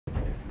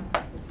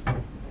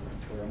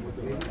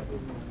Yeah.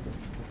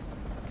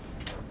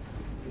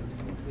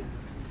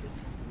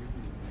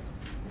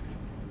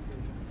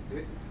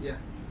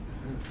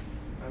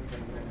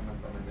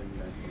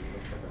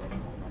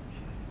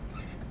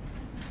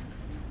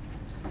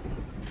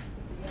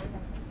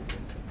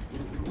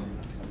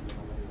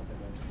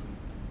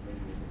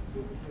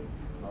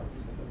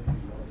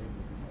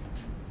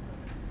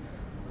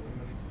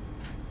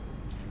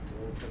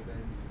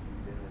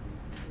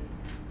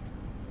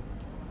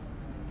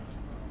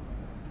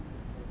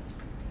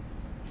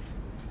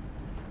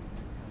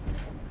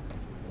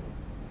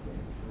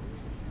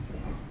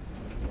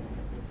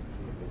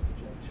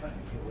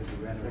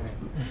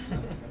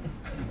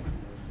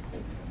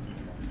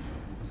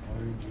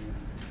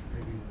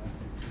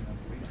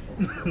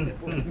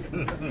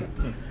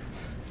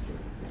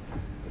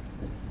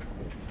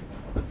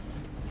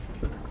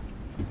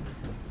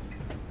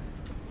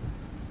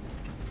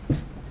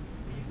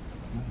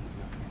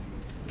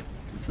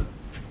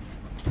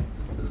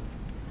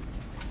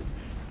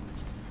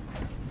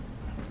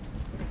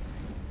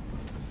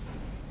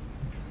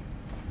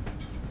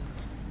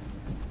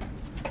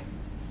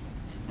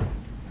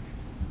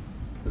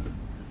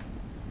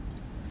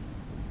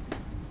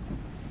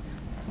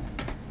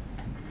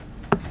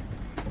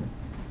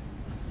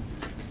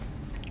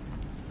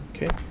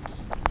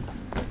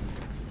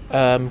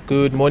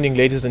 Good morning,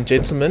 ladies and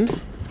gentlemen.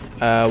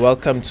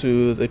 Welcome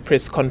to the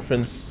press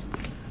conference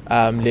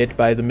led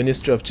by the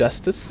Ministry of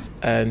Justice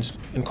and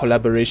in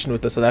collaboration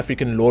with the South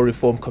African Law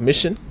Reform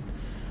Commission.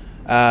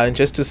 And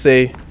just to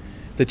say,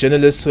 the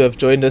journalists who have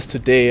joined us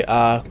today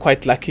are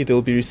quite lucky.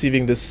 They'll be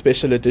receiving this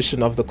special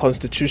edition of the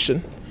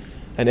Constitution.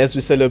 And as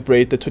we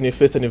celebrate the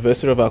 25th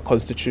anniversary of our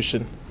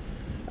Constitution,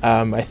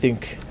 I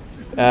think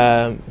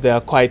they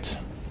are quite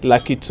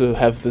lucky to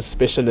have this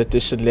special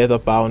edition,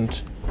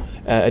 leather-bound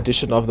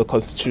edition of the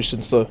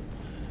Constitution, so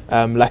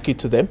lucky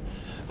to them.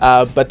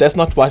 But that's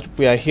not what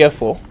we are here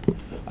for.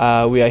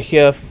 We are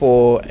here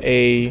for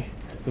a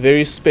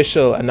very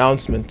special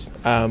announcement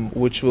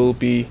which will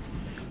be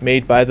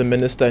made by the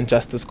Minister and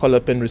Justice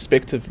Colopin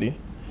respectively.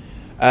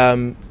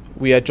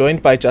 We are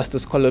joined by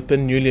Justice Colopin,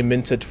 newly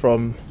minted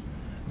from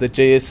the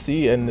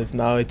JSC and is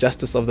now a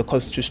Justice of the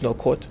Constitutional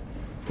Court,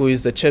 who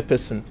is the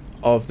chairperson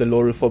of the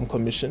Law Reform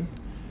Commission.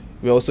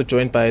 We're also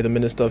joined by the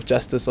Minister of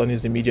Justice on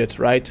his immediate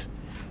right,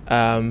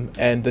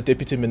 and the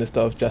Deputy Minister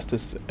of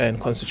Justice and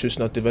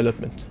Constitutional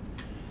Development.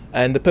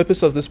 And the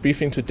purpose of this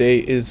briefing today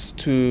is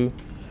to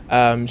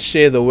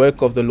share the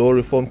work of the Law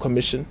Reform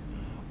Commission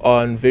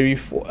on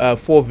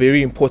four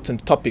very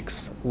important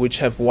topics which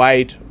have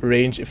wide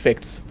range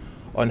effects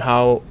on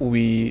how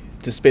we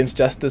dispense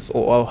justice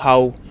or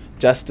how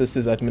justice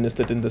is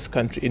administered in this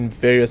country in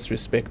various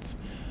respects.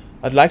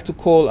 I'd like to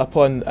call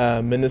upon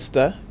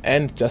Minister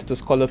and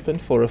Justice Colopin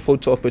for a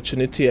photo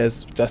opportunity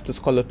as Justice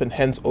Colopin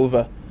hands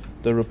over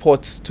the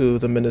reports to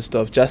the Minister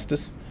of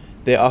Justice.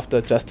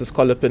 Thereafter, Justice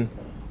Colopin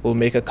will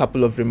make a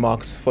couple of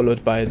remarks,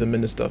 followed by the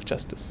Minister of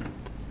Justice.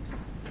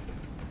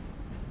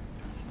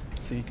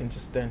 So you can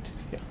just stand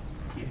here.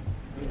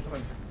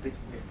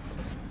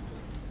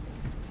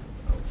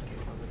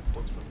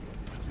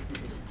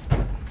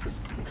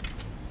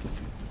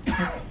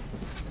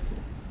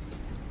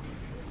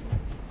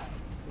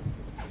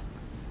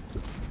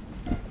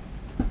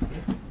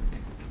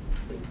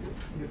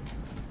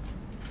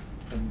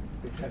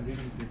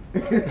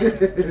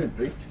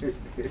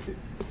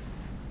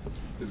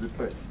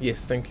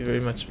 Yes, thank you very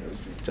much.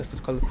 Justice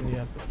Colopin, you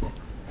have the floor.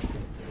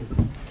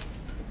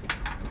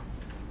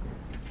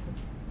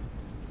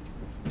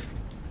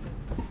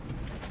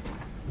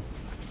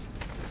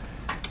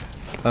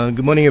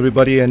 Good morning,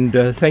 everybody, and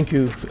thank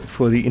you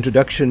for the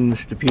introduction,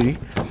 Mr. Piri.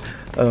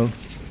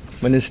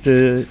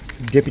 Minister,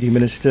 Deputy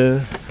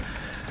Minister,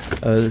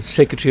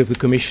 Secretary of the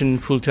Commission,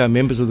 full-time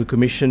members of the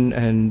Commission,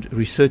 and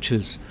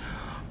researchers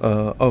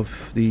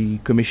of the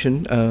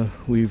Commission.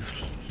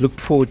 We've looked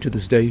forward to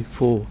this day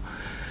for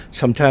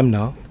some time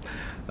now,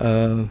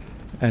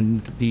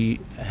 and the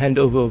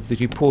handover of the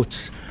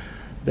reports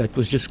that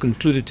was just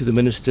concluded to the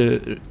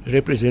Minister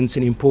represents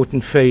an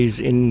important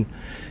phase in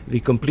the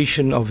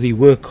completion of the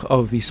work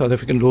of the South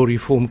African Law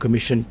Reform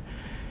Commission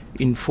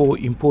in four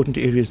important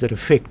areas that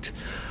affect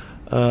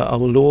our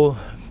law,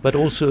 but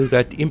also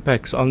that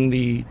impacts on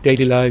the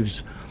daily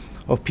lives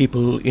of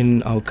people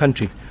in our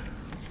country.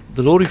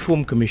 The Law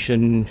Reform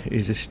Commission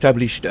is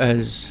established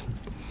as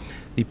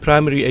the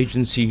primary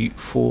agency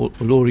for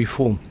law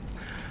reform,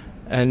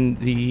 and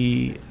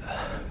the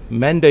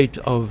mandate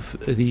of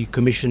the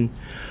Commission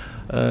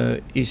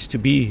is to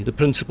be the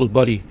principal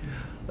body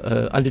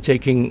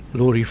undertaking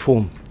law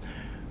reform.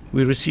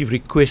 We receive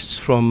requests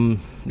from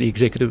the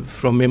executive,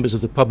 from members of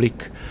the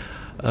public,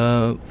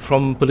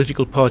 from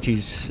political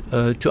parties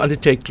to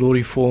undertake law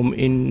reform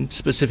in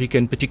specific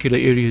and particular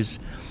areas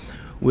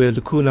where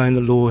lacuna in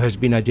the law has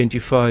been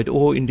identified,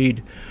 or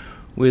indeed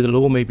where the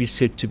law may be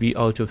said to be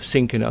out of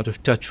sync and out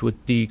of touch with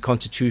the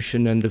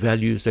Constitution and the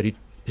values that it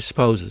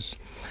espouses.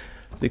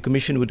 The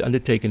Commission would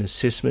undertake an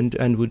assessment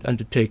and would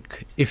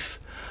undertake, if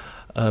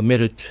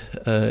merit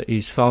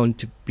is found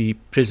to be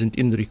present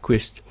in the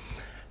request,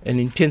 an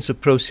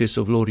intensive process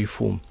of law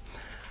reform.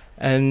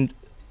 And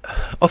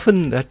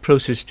often that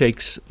process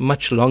takes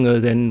much longer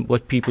than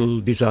what people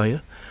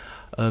desire.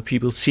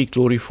 People seek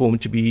law reform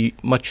to be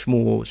much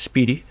more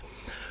speedy.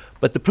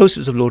 But the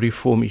process of law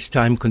reform is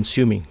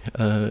time-consuming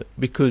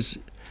because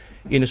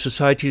in a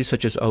society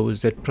such as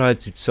ours that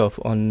prides itself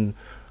on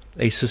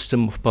a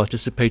system of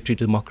participatory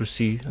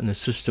democracy and a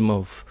system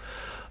of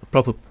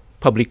proper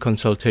public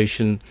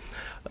consultation,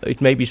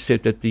 it may be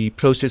said that the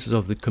processes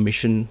of the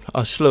Commission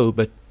are slow,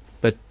 but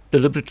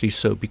deliberately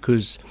so,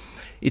 because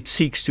it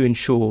seeks to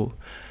ensure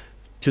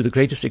to the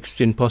greatest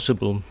extent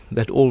possible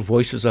that all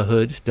voices are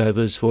heard,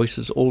 diverse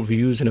voices, all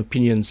views and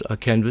opinions are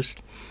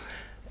canvassed.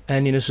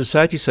 And in a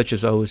society such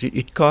as ours,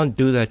 it can't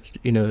do that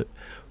in a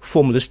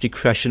formalistic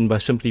fashion by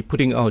simply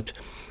putting out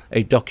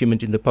a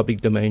document in the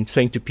public domain,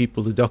 saying to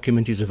people the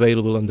document is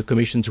available on the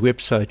Commission's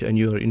website and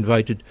you are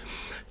invited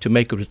to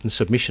make a written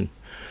submission.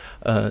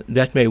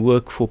 That may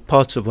work for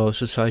parts of our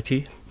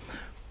society,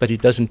 but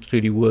it doesn't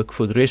really work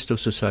for the rest of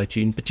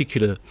society, in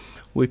particular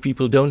where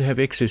people don't have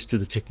access to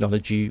the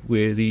technology,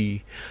 where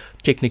the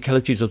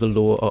technicalities of the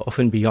law are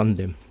often beyond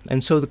them.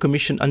 And so the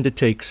Commission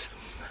undertakes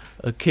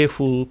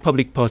careful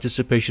public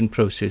participation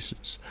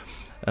processes.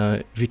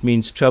 If it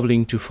means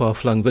travelling to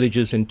far-flung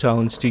villages and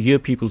towns to hear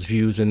people's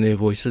views and their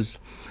voices,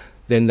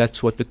 then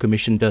that's what the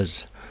Commission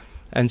does.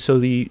 And so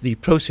the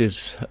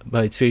process,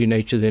 by its very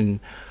nature,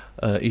 then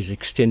is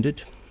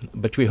extended.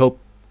 But we hope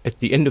at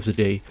the end of the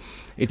day,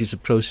 it is a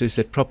process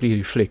that properly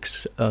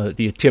reflects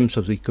the attempts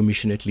of the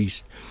Commission, at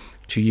least,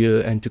 to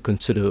hear and to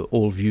consider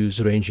all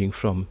views ranging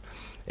from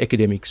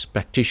academics,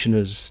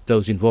 practitioners,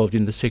 those involved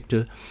in the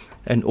sector,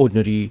 and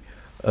ordinary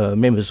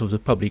members of the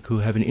public who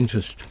have an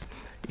interest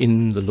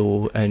in the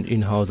law and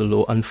in how the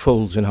law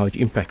unfolds and how it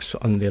impacts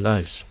on their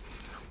lives.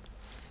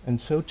 And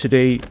so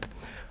today,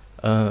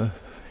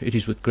 it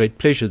is with great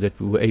pleasure that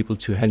we were able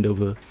to hand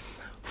over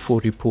 4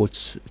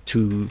 reports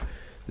to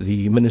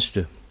the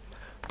Minister.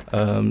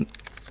 The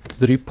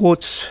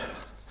reports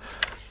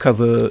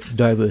cover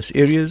diverse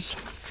areas,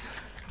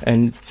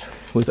 and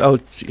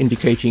without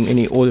indicating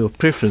any order of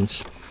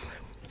preference,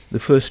 the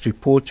first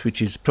report,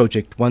 which is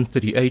Project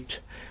 138,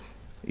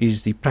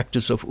 is the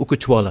practice of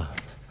ukutwala.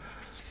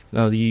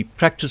 Now, the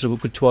practice of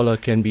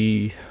ukutwala can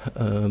be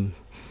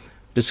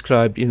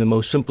described in the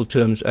most simple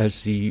terms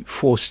as the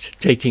forced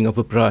taking of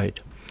a bride.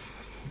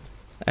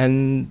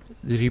 And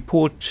the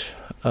report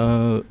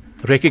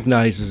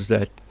recognizes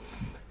that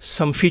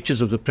some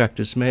features of the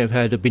practice may have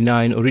had a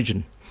benign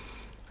origin,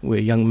 where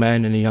a young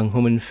man and a young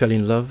woman fell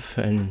in love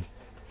and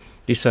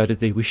decided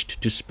they wished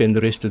to spend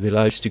the rest of their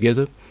lives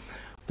together.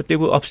 But there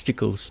were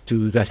obstacles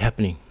to that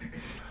happening,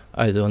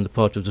 either on the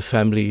part of the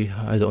family,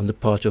 either on the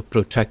part of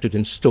protracted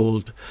and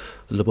stalled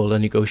lobola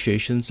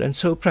negotiations. And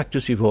so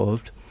practice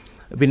evolved,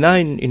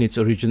 benign in its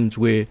origins,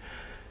 where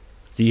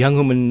the young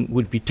woman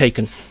would be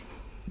taken,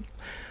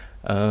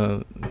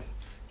 not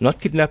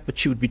kidnapped, but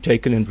she would be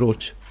taken and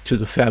brought to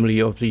the family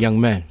of the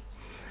young man,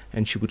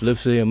 and she would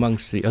live there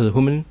amongst the other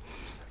women,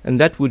 and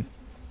that would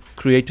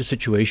create a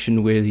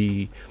situation where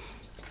the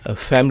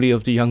family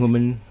of the young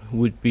woman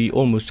would be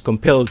almost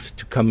compelled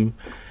to come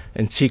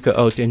and seek her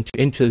out and to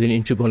enter then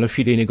into bona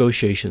fide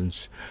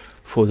negotiations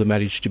for the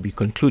marriage to be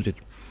concluded.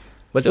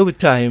 But over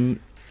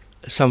time,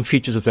 some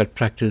features of that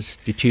practice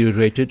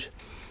deteriorated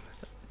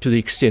to the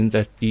extent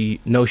that the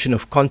notion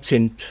of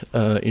consent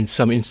in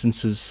some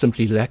instances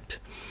simply lacked.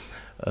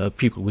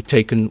 People were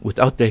taken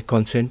without their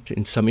consent.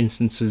 In some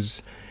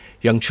instances,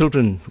 young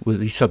children were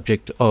the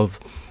subject of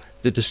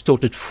the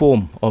distorted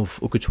form of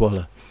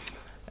ukutwala.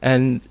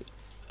 And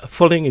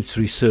following its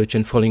research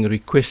and following a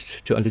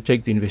request to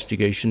undertake the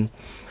investigation,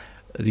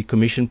 the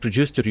Commission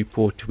produced a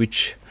report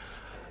which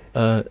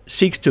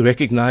seeks to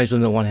recognize,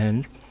 on the one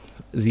hand,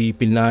 the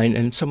benign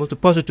and some of the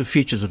positive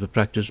features of the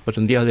practice, but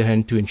on the other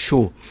hand, to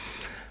ensure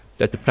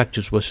that the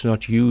practice was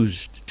not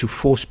used to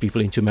force people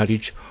into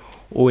marriage,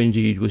 or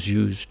indeed was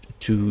used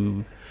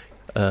to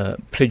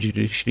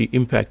prejudicially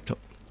impact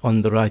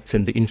on the rights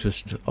and the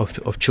interests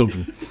of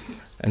children.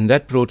 And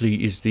that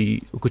broadly is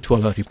the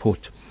ukutwala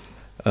report.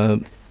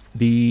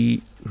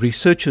 The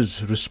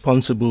researchers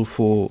responsible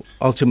for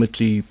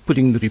ultimately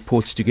putting the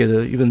reports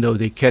together, even though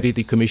they carry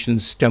the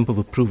Commission's stamp of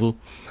approval,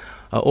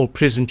 are all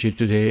present here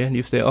today. And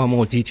if there are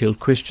more detailed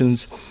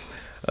questions,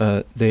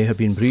 they have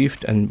been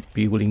briefed and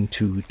be willing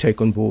to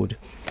take on board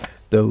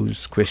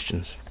those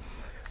questions.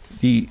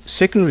 The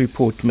second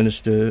report,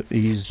 Minister,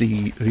 is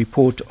the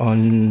report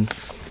on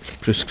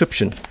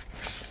prescription.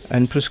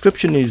 And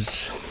prescription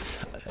is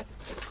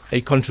a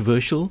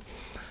controversial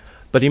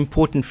but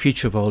important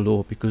feature of our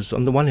law, because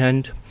on the one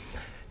hand,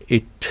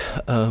 it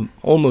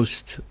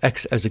almost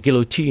acts as a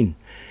guillotine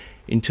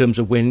in terms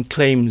of when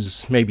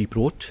claims may be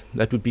brought.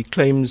 That would be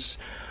claims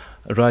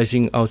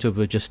arising out of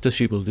a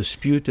justiciable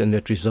dispute and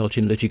that result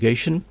in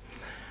litigation.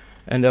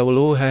 And our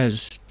law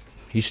has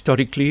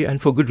historically,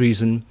 and for good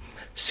reason,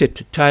 set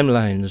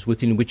timelines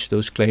within which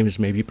those claims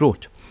may be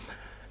brought.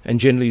 And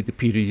generally the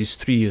period is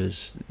 3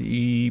 years.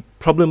 The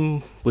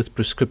problem with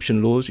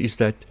prescription laws is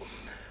that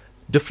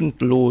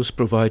different laws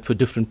provide for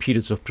different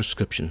periods of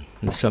prescription.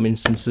 In some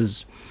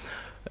instances,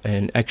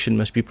 an action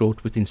must be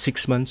brought within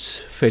 6 months,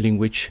 failing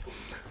which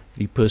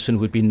the person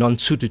would be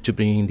non-suited to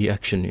bringing the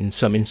action. In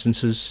some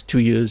instances, 2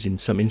 years. In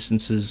some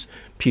instances,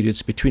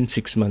 periods between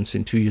 6 months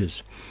and 2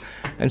 years.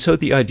 And so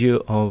the idea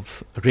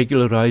of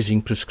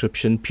regularizing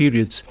prescription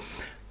periods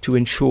to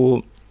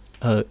ensure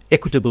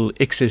equitable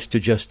access to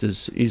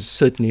justice is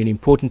certainly an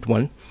important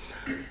one.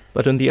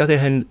 But on the other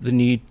hand, the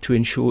need to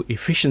ensure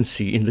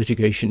efficiency in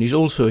litigation is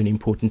also an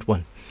important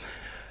one.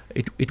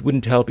 It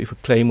wouldn't help if a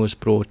claim was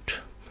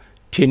brought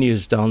 10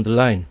 years down the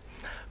line.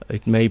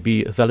 It may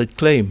be a valid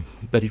claim,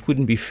 but it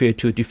wouldn't be fair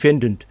to a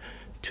defendant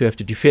to have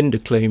to defend a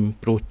claim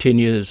brought 10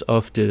 years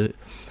after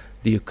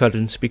the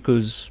occurrence,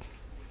 because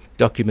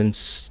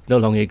documents no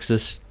longer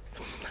exist,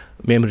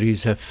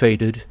 memories have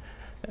faded,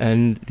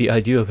 and the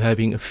idea of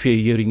having a fair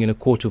hearing in a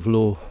court of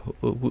law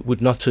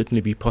would not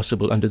certainly be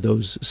possible under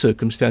those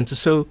circumstances.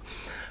 So,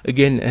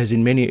 again, as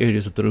in many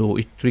areas of the law,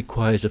 it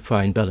requires a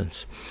fine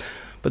balance.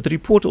 But the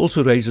report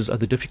also raises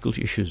other difficult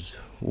issues.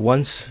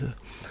 Once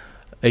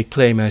a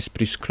claim as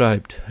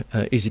prescribed,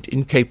 is it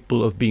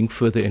incapable of being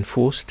further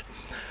enforced?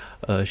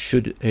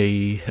 Should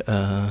a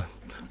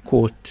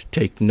court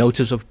take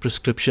notice of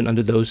prescription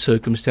under those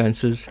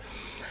circumstances?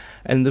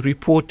 And the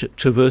report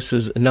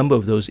traverses a number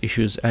of those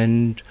issues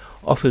and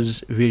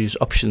offers various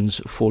options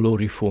for law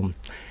reform.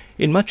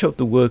 In much of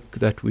the work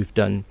that we've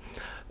done,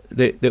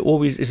 there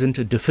always isn't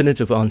a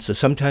definitive answer.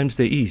 Sometimes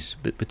there is,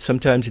 but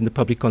sometimes in the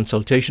public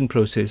consultation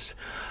process,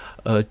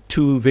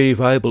 two very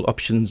viable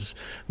options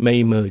may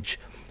emerge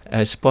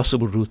as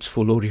possible routes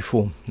for law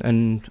reform.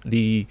 And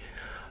the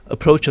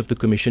approach of the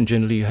Commission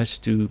generally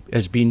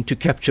has been to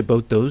capture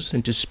both those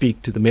and to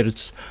speak to the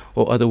merits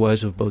or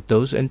otherwise of both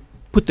those and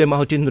put them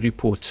out in the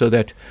report so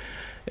that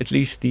at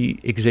least the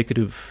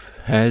executive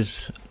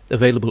has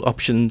available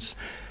options,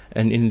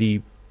 and in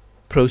the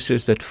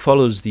process that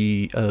follows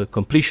the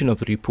completion of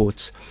the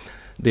reports,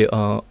 there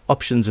are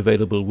options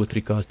available with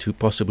regard to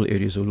possible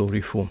areas of law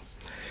reform.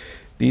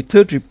 The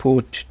third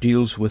report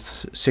deals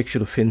with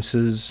sexual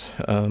offences,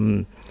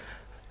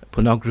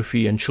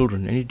 pornography and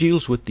children, and it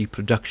deals with the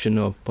production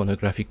of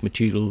pornographic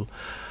material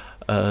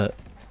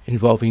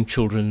involving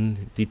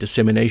children, the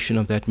dissemination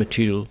of that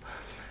material.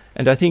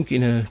 And I think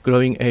in a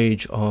growing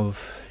age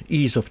of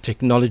ease of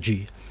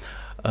technology,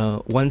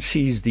 one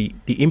sees the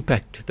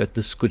impact that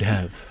this could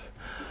have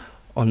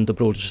on the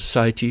broader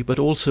society, but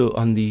also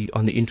on the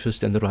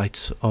interest and the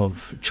rights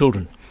of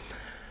children.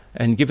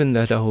 And given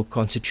that our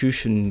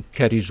Constitution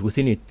carries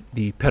within it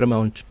the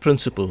paramount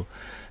principle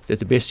that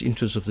the best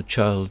interests of the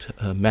child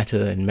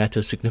matter, and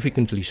matter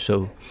significantly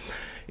so,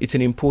 it's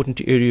an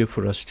important area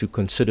for us to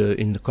consider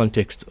in the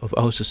context of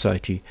our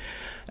society.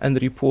 And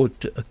the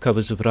report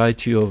covers a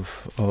variety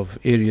of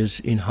areas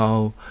in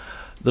how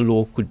the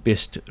law could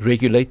best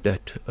regulate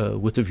that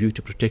with a view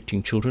to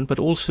protecting children, but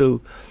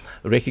also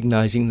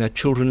recognizing that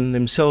children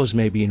themselves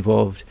may be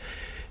involved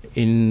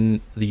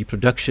in the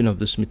production of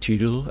this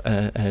material,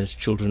 as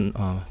children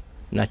are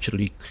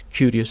naturally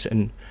curious,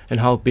 and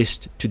how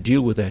best to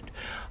deal with that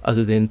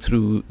other than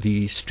through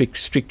the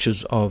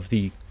strictures of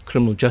the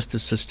criminal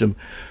justice system,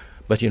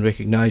 but in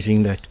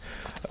recognizing that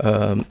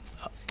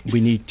we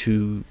need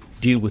to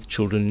deal with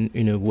children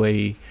in a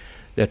way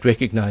that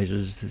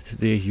recognizes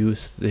their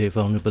youth, their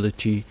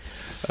vulnerability,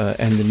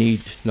 and the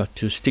need not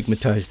to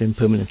stigmatize them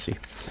permanently.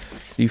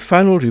 The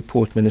final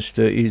report,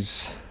 Minister,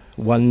 is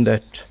one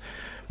that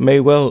may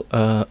well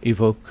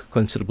evoke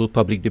considerable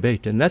public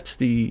debate, and that's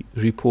the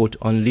report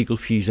on legal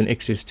fees and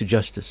access to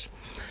justice.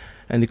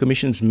 And the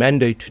Commission's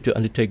mandate to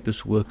undertake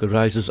this work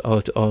arises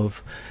out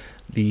of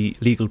the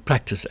Legal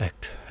Practice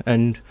Act.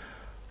 And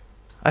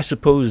I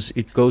suppose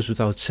it goes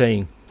without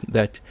saying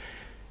that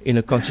in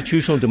a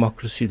constitutional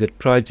democracy that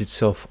prides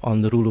itself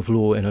on the rule of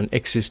law and on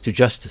access to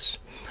justice,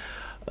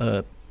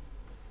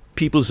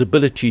 people's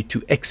ability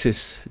to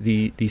access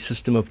the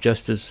system of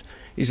justice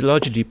is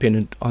largely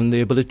dependent on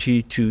their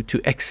ability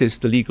to access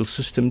the legal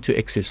system, to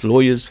access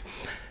lawyers,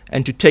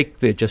 and to take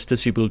their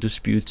justiciable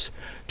disputes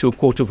to a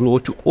court of law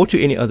or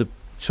to any other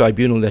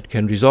tribunal that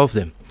can resolve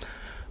them.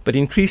 But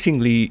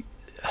increasingly,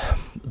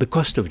 the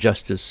cost of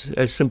justice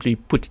has simply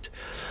put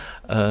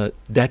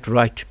that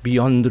right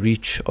beyond the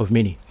reach of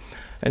many.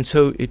 And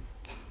so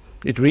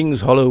it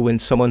rings hollow when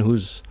someone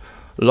who's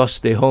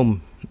lost their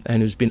home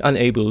and who's been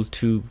unable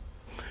to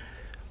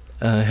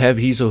have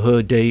his or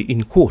her day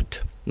in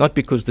court, not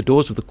because the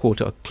doors of the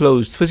court are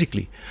closed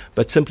physically,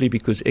 but simply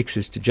because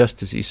access to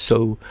justice is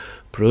so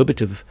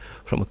prohibitive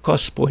from a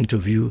cost point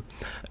of view,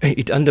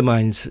 it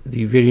undermines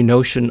the very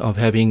notion of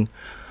having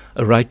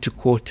a right to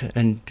court,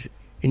 and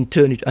in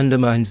turn it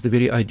undermines the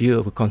very idea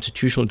of a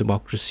constitutional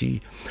democracy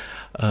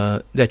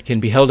that can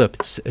be held up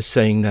as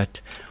saying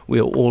that we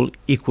are all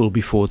equal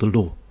before the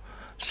law.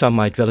 Some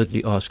might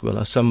validly ask, well,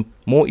 are some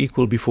more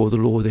equal before the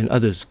law than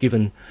others,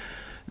 given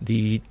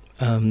the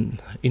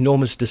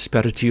enormous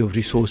disparity of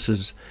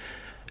resources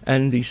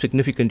and the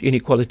significant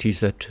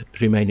inequalities that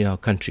remain in our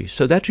country?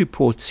 So that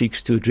report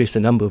seeks to address a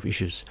number of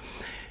issues.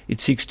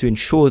 It seeks to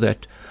ensure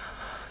that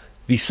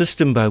the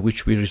system by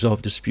which we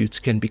resolve disputes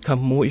can become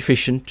more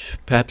efficient,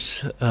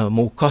 perhaps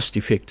more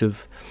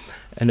cost-effective,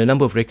 and a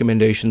number of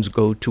recommendations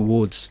go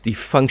towards the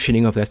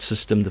functioning of that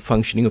system, the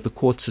functioning of the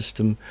court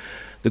system,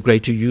 the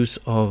greater use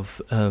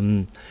of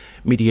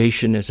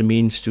mediation as a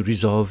means to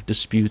resolve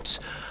disputes,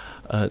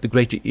 the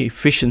greater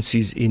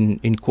efficiencies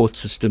in court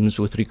systems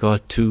with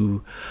regard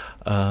to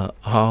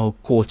how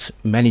courts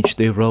manage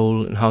their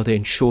role and how they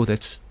ensure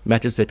that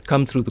matters that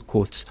come through the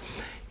courts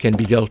can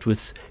be dealt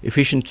with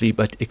efficiently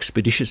but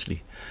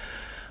expeditiously.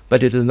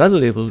 But at another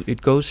level,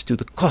 it goes to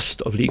the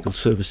cost of legal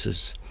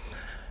services,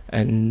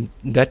 and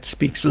that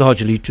speaks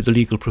largely to the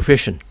legal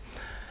profession.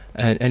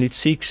 And it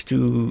seeks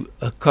to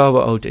carve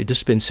out a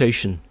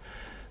dispensation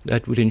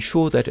that would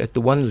ensure that at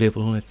the one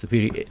level, at the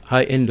very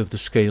high end of the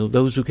scale,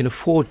 those who can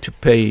afford to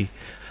pay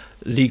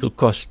legal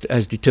costs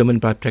as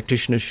determined by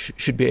practitioners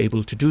should be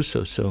able to do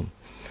so. So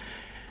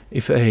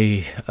if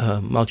a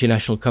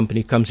multinational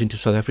company comes into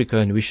South Africa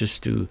and wishes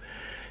to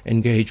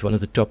engage one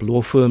of the top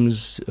law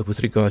firms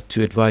with regard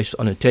to advice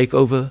on a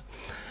takeover,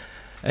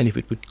 and if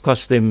it would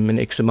cost them an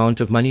X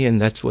amount of money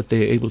and that's what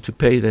they're able to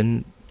pay,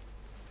 then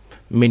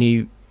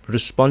many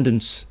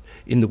respondents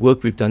in the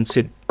work we've done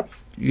said,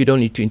 you don't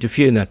need to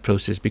interfere in that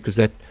process because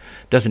that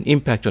doesn't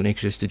impact on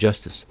access to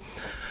justice.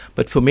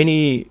 But for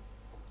many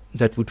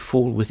that would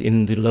fall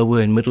within the lower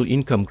and middle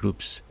income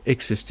groups,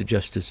 access to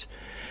justice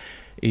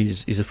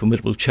is a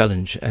formidable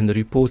challenge, and the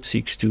report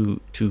seeks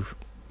to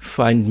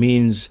find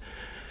means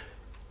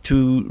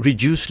to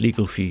reduce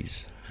legal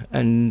fees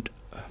and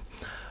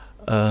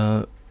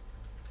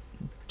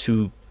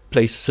to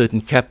place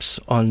certain caps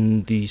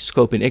on the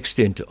scope and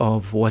extent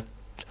of what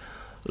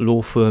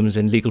law firms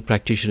and legal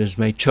practitioners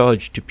may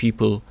charge to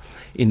people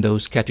in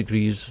those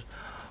categories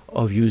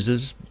of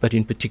users, but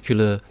in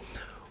particular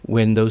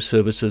when those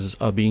services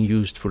are being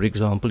used, for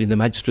example, in the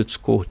magistrate's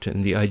court.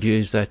 And the idea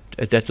is that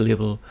at that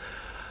level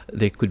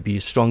there could be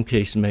a strong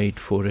case made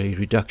for a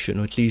reduction,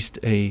 or at least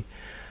a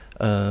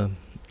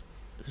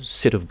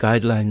set of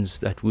guidelines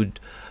that would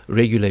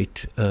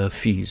regulate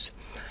fees.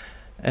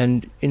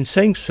 And in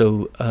saying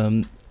so,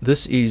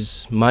 this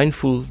is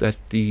mindful that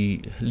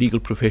the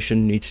legal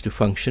profession needs to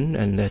function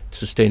and that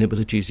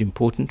sustainability is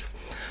important.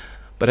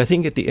 But I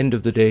think at the end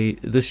of the day,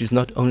 this is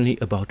not only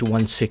about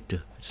one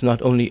sector. It's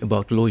not only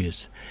about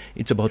lawyers.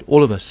 It's about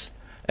all of us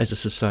as a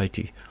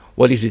society.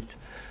 What is it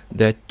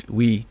that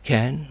we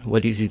can?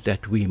 What is it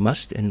that we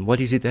must? And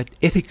what is it that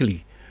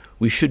ethically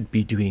we should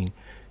be doing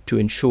to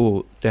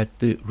ensure that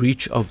the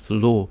reach of the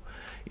law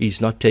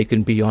is not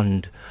taken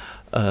beyond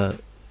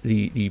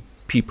the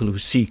people who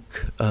seek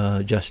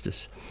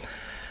justice?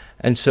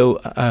 And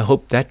so I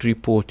hope that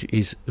report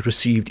is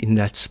received in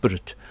that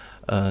spirit,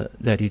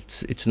 that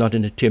it's not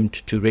an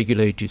attempt to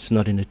regulate, it's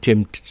not an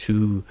attempt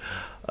to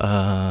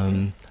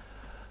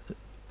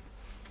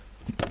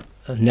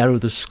narrow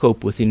the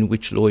scope within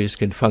which lawyers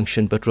can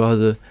function, but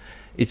rather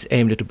it's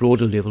aimed at a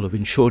broader level of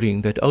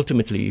ensuring that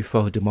ultimately, if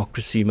our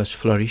democracy must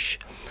flourish,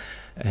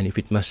 and if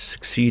it must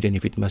succeed, and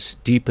if it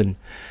must deepen,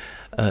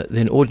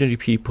 then ordinary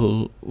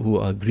people who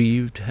are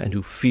grieved and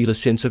who feel a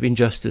sense of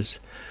injustice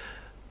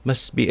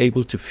must be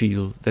able to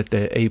feel that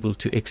they're able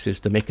to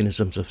access the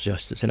mechanisms of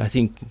justice. And I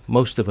think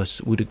most of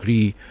us would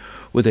agree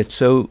with it.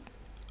 So,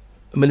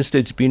 Minister,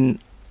 it's been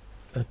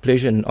a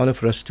pleasure and honor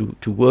for us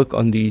to work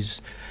on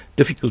these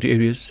difficult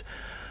areas.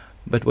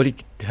 But what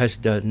it has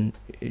done,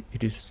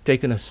 it has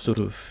taken us sort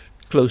of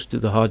close to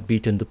the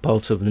heartbeat and the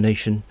pulse of the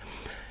nation.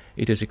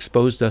 It has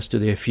exposed us to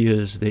their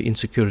fears, their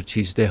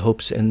insecurities, their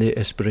hopes and their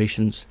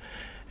aspirations.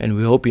 And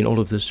we hope in all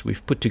of this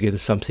we've put together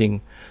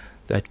something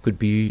that could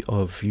be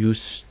of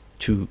use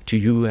to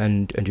you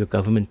and your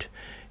government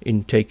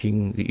in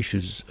taking the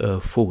issues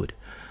forward.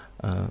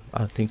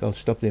 I think I'll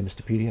stop there,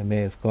 Mr. Piri. I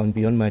may have gone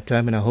beyond my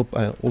time, and I hope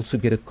I'll also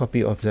get a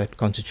copy of that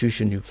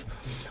constitution. You've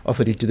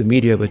offered it to the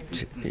media,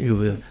 but you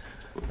will.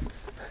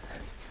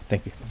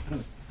 Thank you.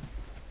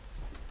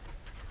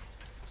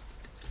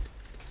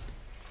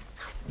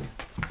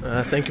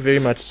 Thank you very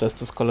much,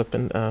 Justice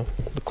Colopin.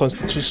 The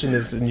constitution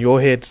is in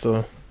your head,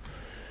 so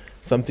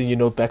something you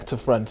know back to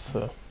front,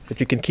 so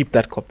that you can keep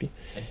that copy.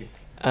 Thank you.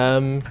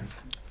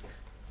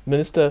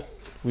 Minister,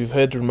 we've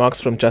heard remarks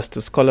from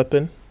Justice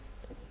Colopin,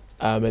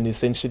 and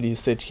essentially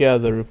said, here are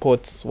the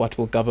reports, what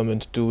will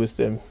government do with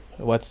them,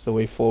 what's the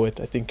way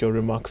forward? I think your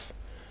remarks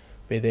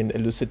may then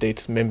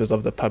elucidate members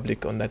of the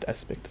public on that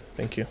aspect.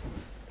 Thank you.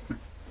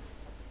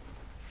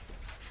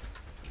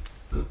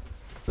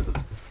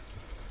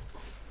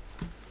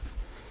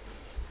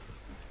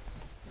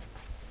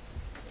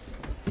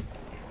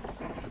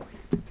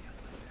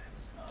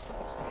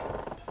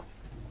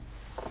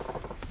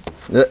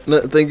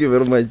 No, thank you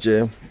very much,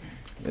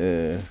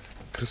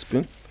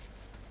 Crispin.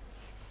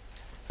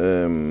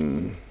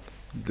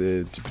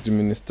 The Deputy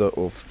Minister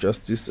of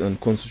Justice and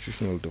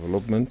Constitutional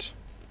Development,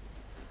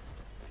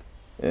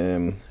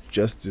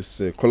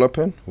 Justice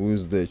Colopin, who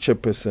is the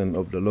chairperson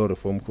of the Law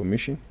Reform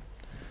Commission,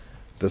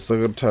 the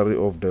Secretary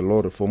of the Law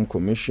Reform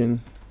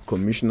Commission,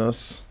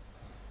 commissioners,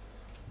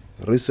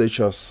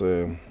 researchers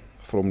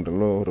from the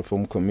Law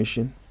Reform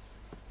Commission,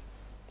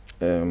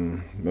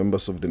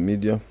 members of the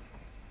media.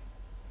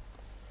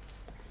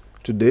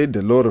 Today,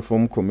 the Law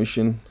Reform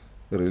Commission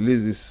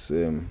releases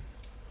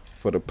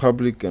for the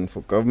public and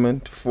for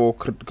government 4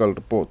 critical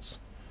reports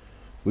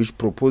which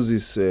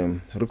proposes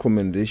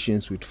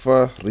recommendations with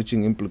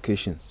far-reaching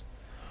implications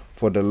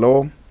for the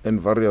law and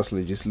various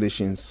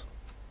legislations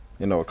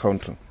in our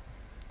country.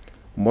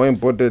 More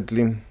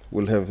importantly,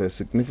 will have a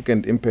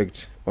significant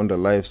impact on the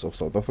lives of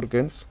South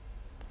Africans.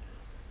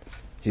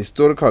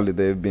 Historically,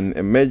 there have been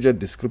a major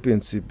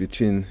discrepancy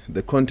between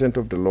the content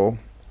of the law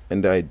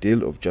and the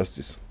ideal of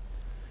justice.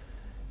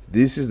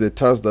 This is the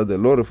task that the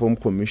Law Reform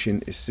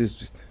Commission is seized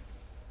with.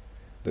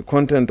 The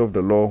content of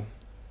the law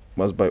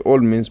must by all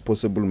means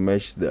possible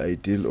match the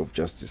ideal of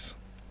justice.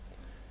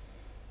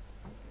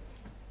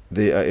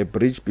 They are a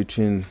bridge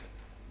between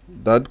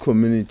that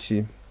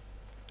community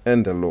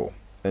and the law,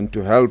 and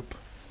to help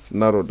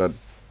narrow that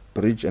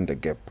bridge and the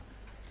gap.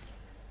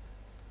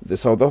 The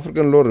South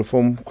African Law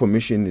Reform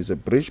Commission is a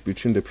bridge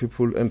between the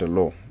people and the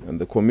law, and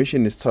the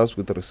Commission is tasked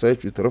with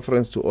research with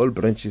reference to all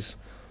branches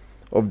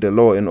of the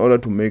law in order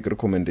to make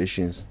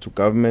recommendations to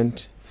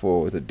government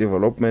for the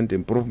development,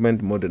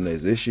 improvement,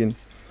 modernization,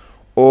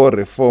 or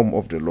reform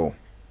of the law.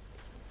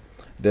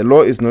 The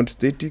law is not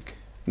static,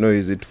 nor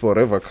is it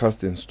forever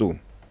cast in stone.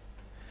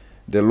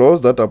 The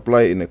laws that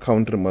apply in a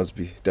country must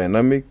be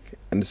dynamic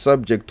and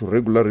subject to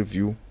regular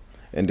review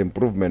and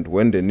improvement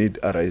when the need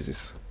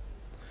arises.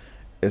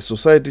 As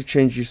society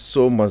changes,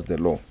 so must the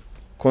law,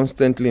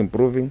 constantly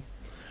improving,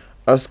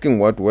 asking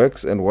what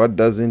works and what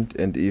doesn't,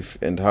 and if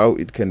and how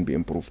it can be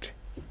improved.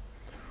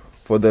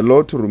 For the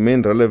law to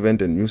remain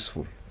relevant and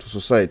useful to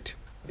society,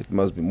 it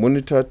must be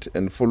monitored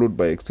and followed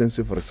by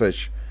extensive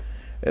research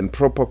and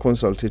proper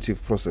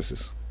consultative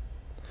processes.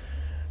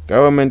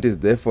 Government is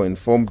therefore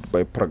informed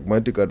by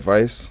pragmatic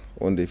advice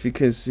on the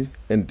efficacy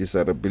and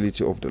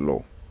desirability of the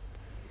law.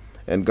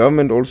 And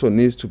government also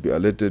needs to be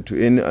alerted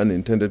to any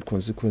unintended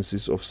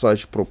consequences of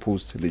such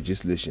proposed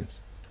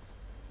legislations.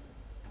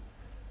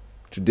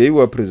 Today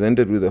we are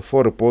presented with the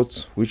 4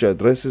 reports which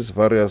addresses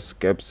various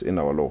gaps in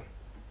our law.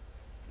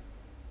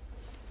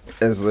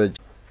 As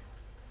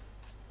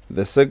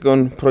the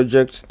second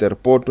project, the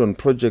report on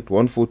Project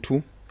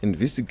 142,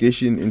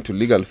 investigation into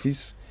legal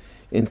fees,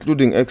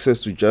 including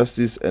access to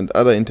justice and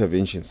other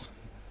interventions.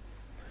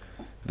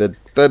 The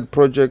third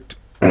project,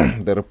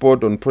 the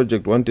report on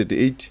Project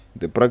 138,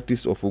 the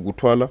practice of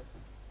Ugutwala.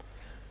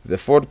 The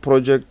fourth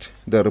project,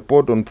 the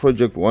report on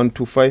Project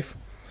 125,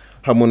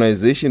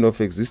 harmonization of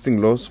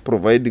existing laws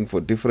providing for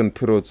different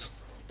periods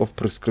of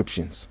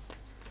prescriptions.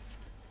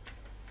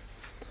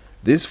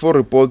 These 4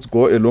 reports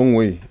go a long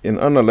way in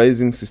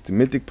analyzing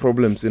systematic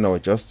problems in our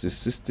justice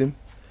system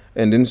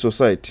and in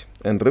society,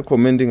 and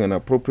recommending an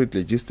appropriate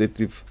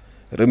legislative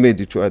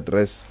remedy to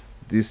address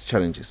these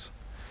challenges.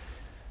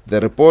 The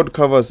report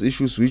covers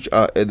issues which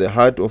are at the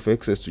heart of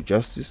access to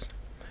justice,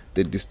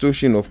 the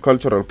distortion of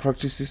cultural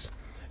practices,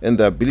 and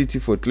the ability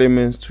for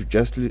claims to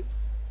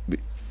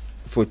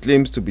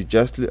be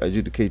justly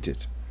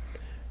adjudicated,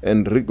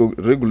 and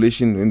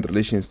regulation in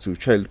relation to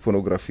child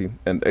pornography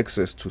and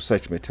access to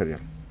such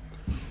material.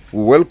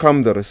 We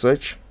welcome the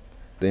research,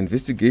 the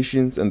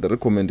investigations, and the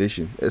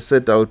recommendation as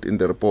set out in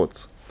the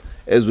reports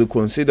as we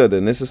consider the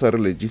necessary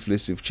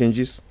legislative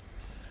changes,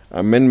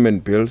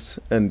 amendment bills,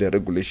 and the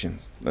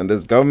regulations. And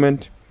as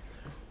government,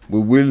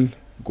 we will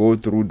go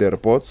through the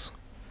reports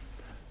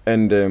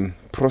and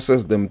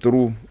process them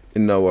through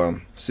in our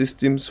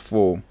systems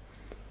for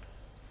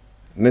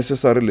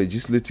necessary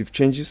legislative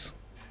changes,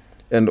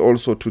 and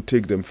also to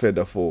take them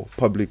further for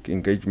public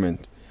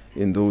engagement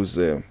in those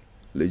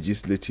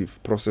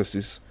legislative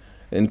processes,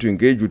 and to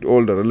engage with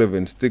all the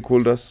relevant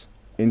stakeholders,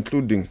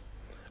 including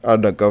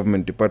other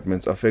government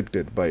departments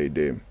affected by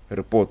the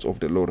reports of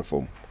the Law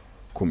Reform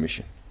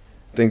Commission.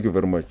 Thank you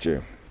very much,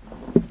 Chair.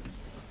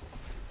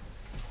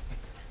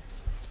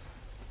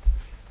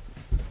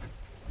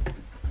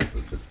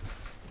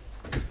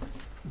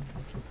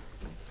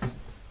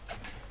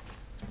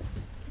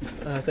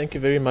 Thank you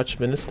very much,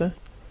 Minister.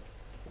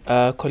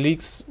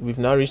 Colleagues, we've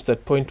now reached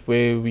that point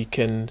where we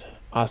can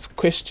ask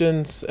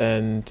questions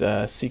and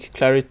seek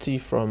clarity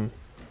from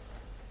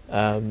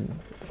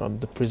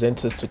the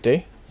presenters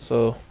today.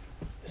 So,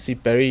 I see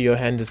Barry, your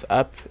hand is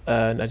up,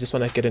 and I just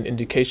want to get an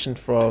indication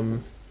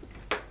from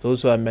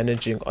those who are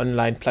managing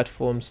online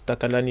platforms.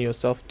 Takalani,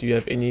 yourself, do you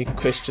have any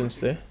questions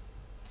there?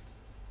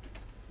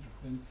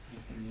 Thanks,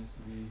 yes,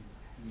 we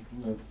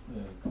do have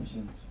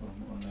questions from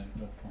online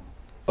platform.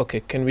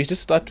 Okay, can we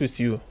just start with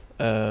you?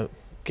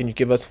 Can you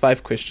give us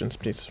 5 questions,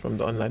 please, from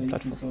the online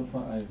platform? So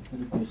far, I have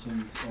 3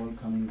 questions, all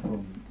coming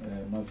from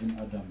Marvin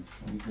Adams,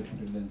 who is a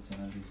freelance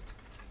journalist.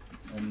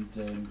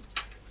 And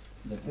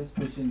the first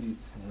question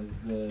is,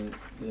 has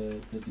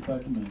the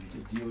department,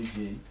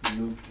 DOJ,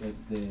 looked at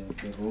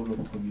the role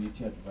of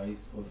community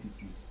advice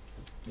offices?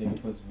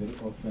 Because very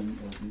often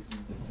this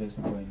is the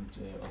first point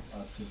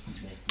of access to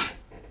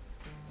justice.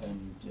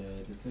 And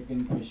the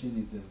second question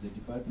is, has the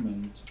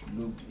department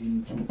looked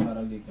into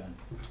paralegal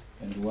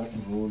and what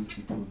role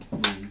it will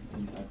play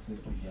in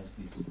access to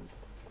justice?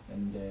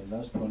 And the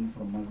last one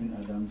from Marvin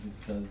Adams is,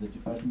 does the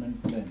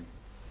department plan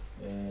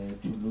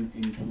to look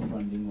into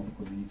funding of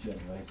community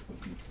advice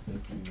office?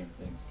 Back to you, and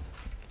thanks.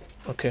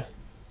 Okay.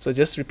 So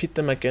just repeat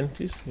them again,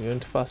 please. You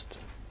went fast.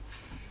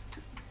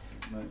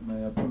 My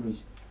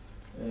apology.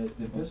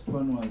 The first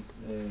one was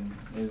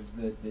as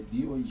the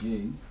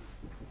DOJ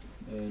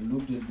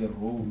looked at the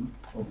role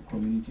of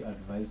community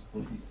advice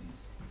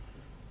offices,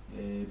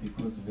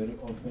 because very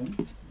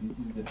often this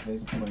is the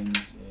first point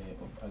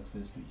of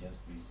access to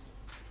justice.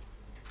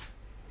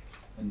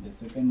 And the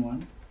second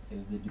one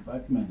is the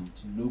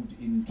department looked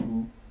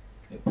into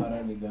the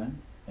paralegal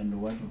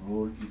and what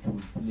role it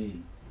will play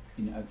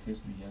in access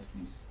to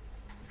justice.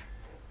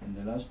 And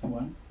the last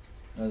one,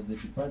 does the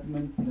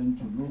department plan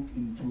to look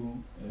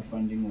into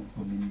funding of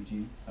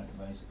community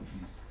advice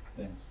office?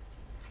 Thanks.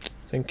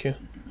 Thank you.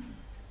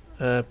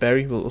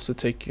 Barry will also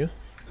take you.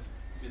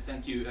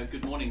 Thank you.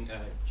 Good morning,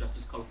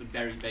 Justice Colopin.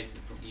 Barry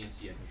Bateman from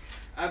ENCA.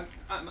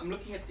 I'm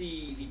looking at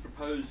the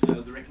proposed,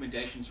 the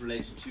recommendations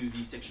related to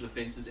the Sexual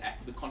Offences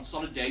Act, the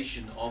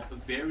consolidation of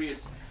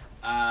various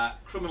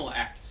criminal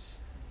acts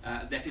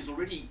that is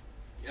already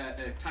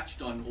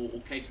touched on or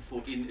catered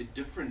for in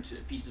different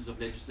pieces of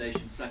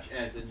legislation, such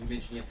as, and you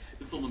mentioned here,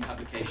 the Film and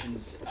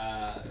Publications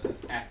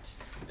Act,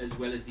 as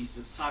well as the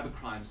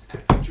Cybercrimes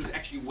Act, which was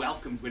actually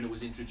welcomed when it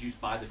was introduced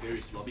by the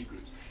various lobby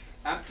groups.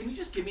 Can you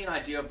just give me an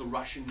idea of the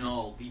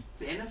rationale, the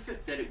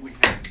benefit that it would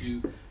have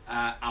to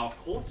our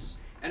courts,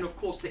 and of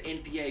course the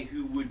NPA,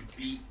 who would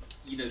be,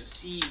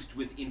 seized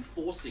with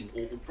enforcing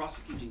or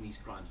prosecuting these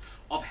crimes,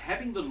 of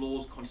having the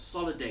laws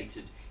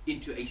consolidated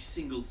into a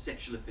single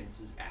Sexual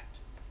Offences Act?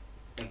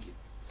 Thank you.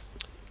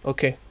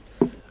 Okay.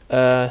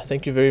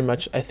 Thank you very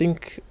much. I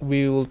think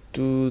we will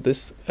do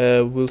this.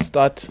 We'll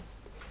start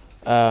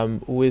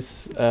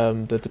with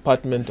the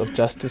Department of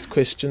Justice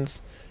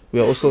questions. We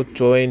are also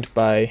joined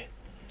by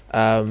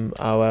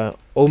our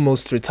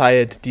almost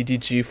retired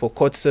DDG for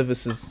court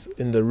services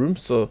in the room.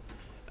 So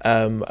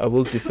I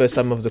will defer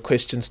some of the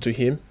questions to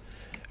him,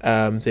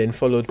 then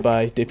followed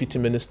by Deputy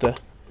Minister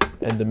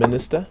and the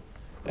Minister,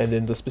 and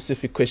then the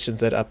specific questions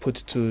that are put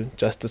to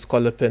Justice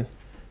Colopin.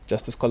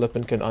 Justice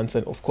Colopin can answer,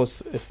 and of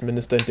course, if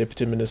Minister and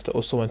Deputy Minister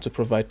also want to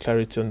provide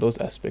clarity on those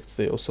aspects,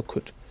 they also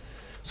could.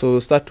 So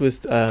we'll start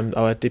with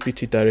our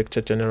Deputy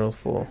Director General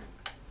for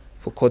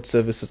Court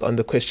Services on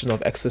the question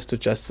of access to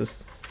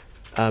justice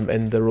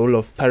and the role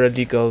of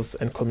paralegals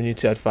and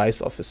community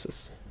advice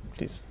officers.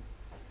 Please.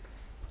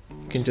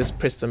 You can just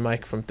press the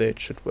mic from there, it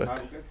should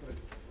work.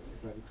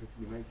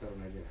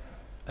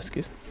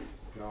 Excuse?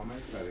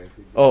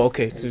 Oh,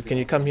 okay. So can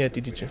you come here,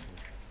 DDG?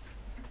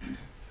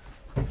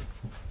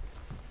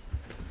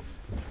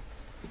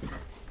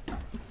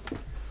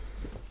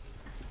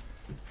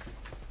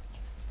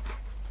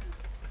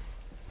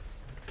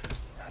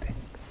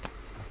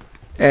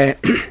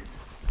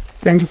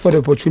 Thank you for the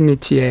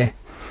opportunity.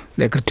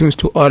 Greetings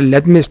to all.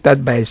 Let me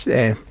start by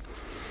saying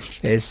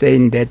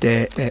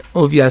that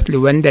obviously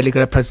when the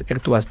Legal Press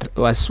Act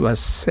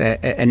was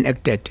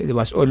enacted, there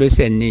was always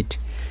a need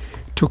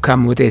to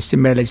come with a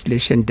similar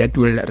legislation that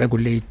will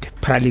regulate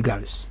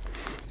paralegals.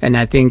 And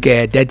I think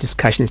that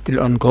discussion is still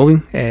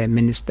ongoing,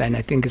 Minister, and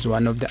I think it's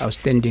one of the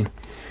outstanding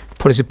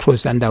policy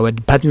processes. And our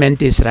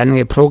department is running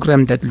a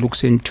program that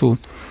looks into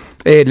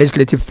a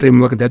legislative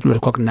framework that will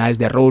recognize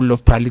the role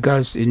of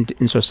paralegals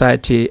in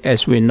society,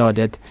 as we know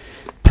that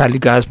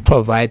paralegals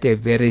provide a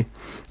very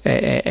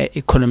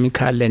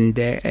economical and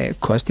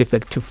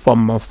cost-effective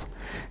form of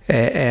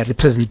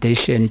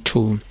representation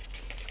to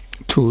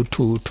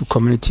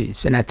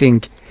communities. And I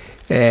think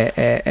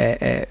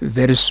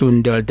very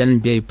soon there will then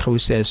be a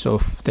process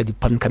of the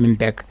department coming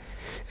back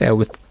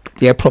with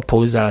their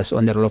proposals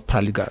on the role of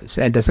paralegals.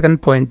 And the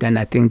second point, then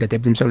I think that the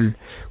Deputy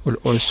will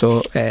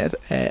also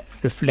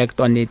reflect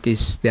on it,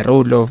 is the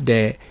role of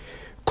the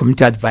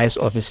community advice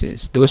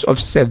offices. Those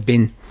offices have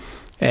been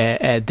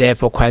there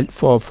for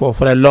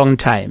a long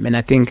time, and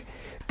I think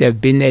there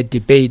have been a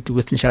debate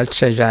with National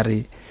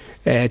Treasury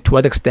to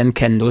what extent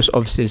can those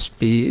offices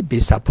be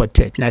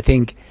supported. And I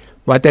think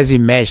what has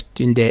emerged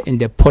in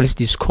the policy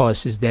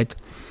discourse is that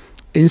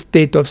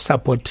instead of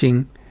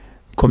supporting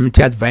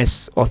community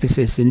advice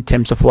offices in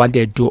terms of what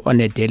they do on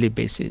a daily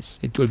basis,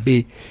 it will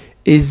be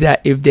easier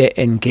if they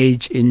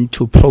engage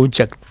into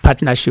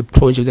partnership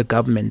projects with the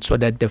government, so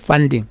that the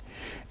funding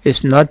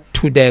is not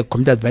to the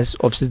community advice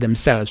offices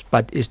themselves,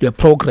 but is the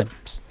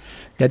programs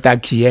that are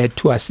geared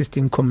to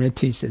assisting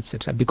communities,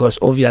 etc. Because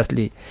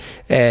obviously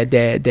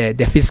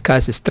the fiscal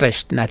is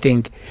stretched, and I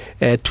think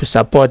to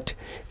support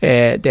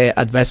the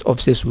advice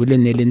offices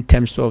willy-nilly in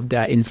terms of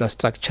their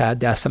infrastructure,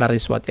 their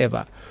salaries,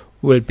 whatever,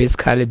 will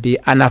basically be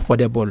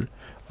unaffordable.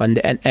 And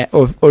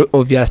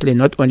obviously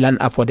not only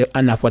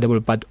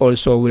unaffordable, but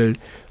also will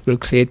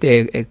create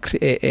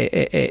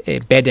a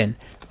burden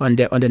on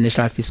the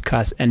national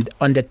fiscus and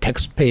on the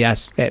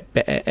taxpayers'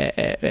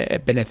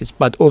 benefits.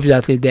 But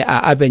obviously there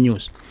are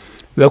avenues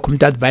where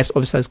community advice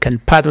officers can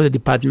partner with the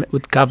department,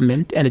 with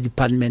government and the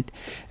department,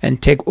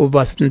 and take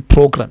over certain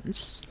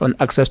programs on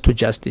access to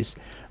justice,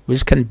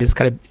 which can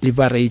basically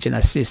leverage and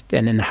assist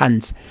and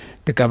enhance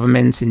the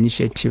government's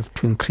initiative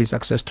to increase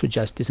access to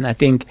justice. And I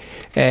think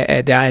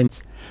there are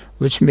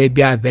which may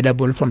be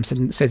available from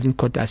certain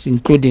quotas,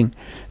 including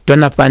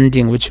donor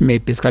funding, which may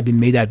basically be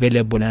made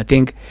available. And I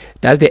think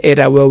that's the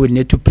area where we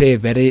need to play a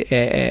very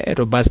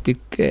robust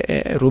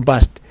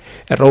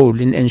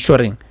role in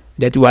ensuring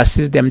that we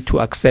assist them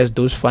to access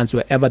those funds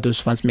wherever those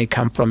funds may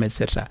come from,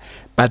 etc.,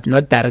 but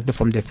not directly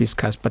from the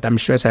fiscals. But I'm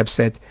sure, as I've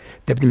said,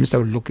 the Minister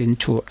will look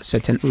into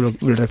certain,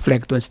 will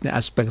reflect on certain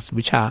aspects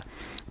which are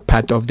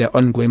part of the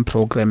ongoing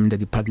program in the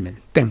department.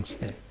 Thanks.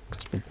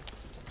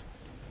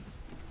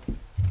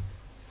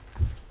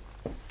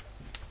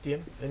 DM,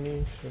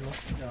 any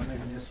remarks?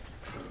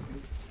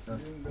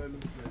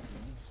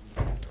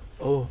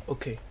 Oh,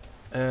 okay.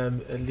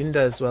 Linda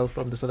as well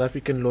from the South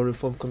African Law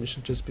Reform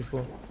Commission, just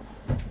before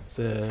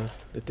the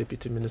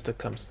Deputy Minister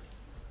comes.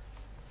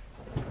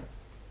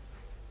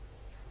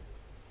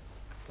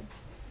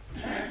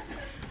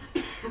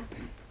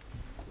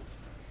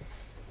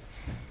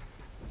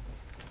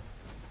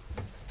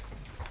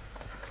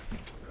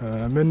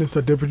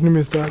 Minister, Deputy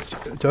Minister,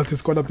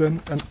 Justice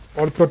Colapin, and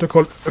all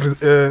protocol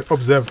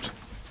observed.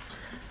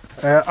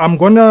 I'm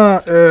going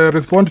to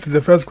respond to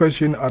the first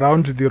question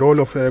around the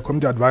role of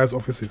community advice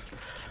offices.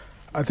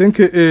 I think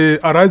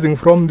arising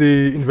from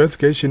the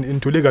investigation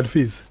into legal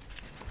fees,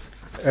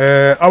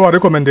 our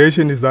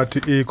recommendation is that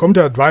community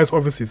advice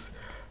offices,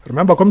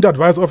 remember community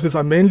advice offices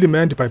are mainly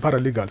manned by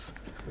paralegals.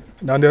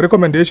 And the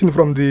recommendation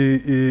from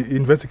the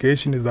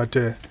investigation is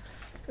that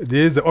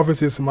these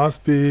offices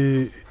must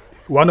be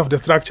one of the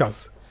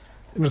structures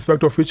in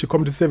respect of which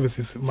community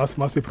services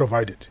must be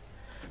provided.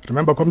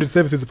 Remember, community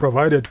services is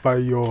provided by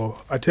your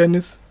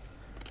attorneys,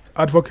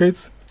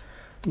 advocates.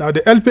 Now,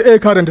 the LPA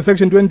current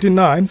section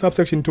 29,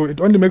 subsection 2, it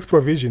only makes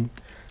provision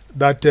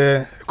that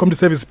community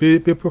service be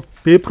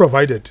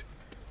provided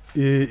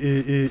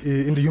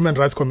in the Human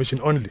Rights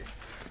Commission only.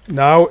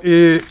 Now,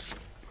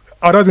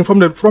 arising from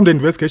the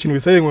investigation,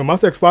 we're saying we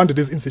must expand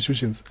these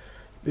institutions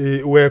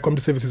where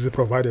community services is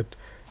provided.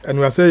 And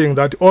we are saying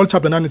that all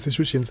Chapter 9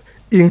 institutions,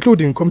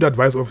 including community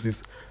advice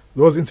offices,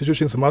 those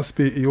institutions must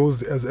be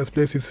used as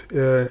places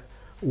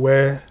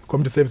where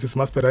community services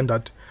must be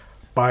rendered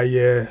by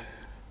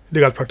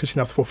legal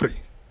practitioners for free.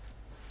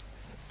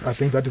 I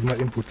think that is my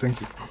input. Thank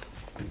you.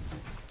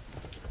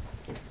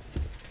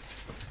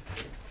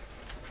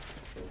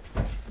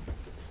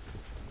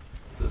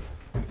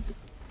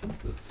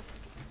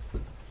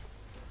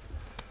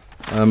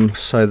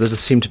 So there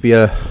just seemed to be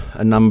a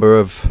number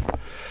of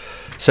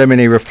so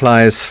many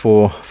replies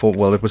for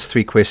well, it was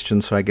 3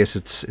 questions, so I guess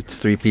it's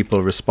 3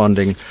 people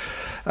responding.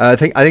 I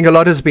think a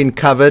lot has been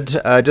covered.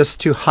 Just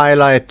to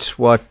highlight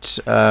what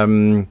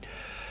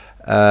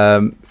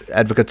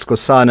Advocate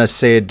Skosana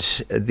said,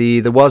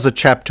 there was a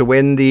chapter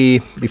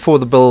before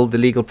the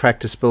legal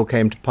practice bill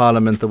came to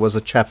Parliament. There was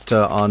a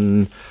chapter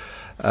on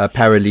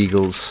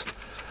paralegals,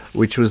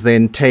 which was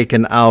then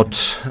taken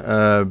out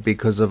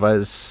because of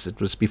us. It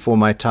was before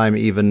my time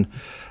even.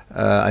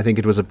 I think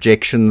it was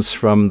objections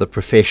from the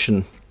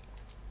profession.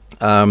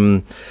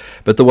 But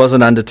there was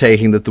an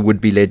undertaking that there would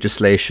be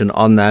legislation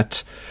on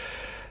that.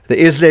 There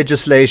is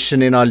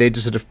legislation in our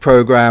legislative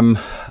program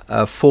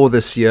for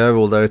this year,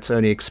 although it's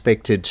only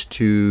expected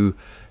to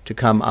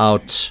come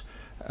out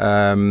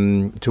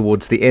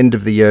towards the end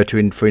of the year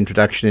for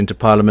introduction into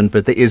Parliament.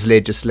 But there is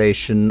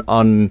legislation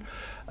on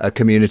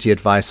community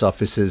advice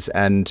officers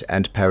and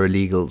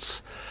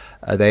paralegals.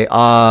 They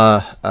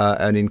are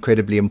an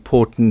incredibly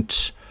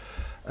important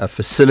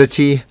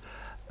facility.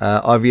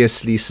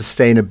 Obviously,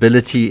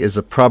 sustainability is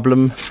a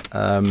problem.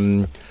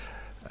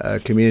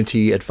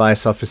 Community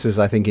advice officers,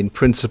 I think, in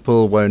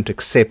principle, won't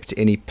accept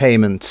any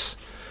payments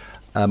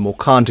or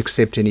can't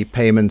accept any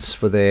payments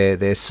for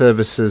their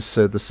services,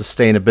 so the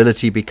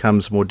sustainability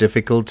becomes more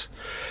difficult.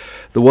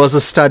 There was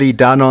a study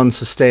done on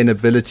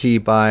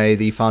sustainability by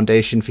the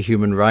Foundation for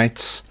Human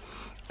Rights,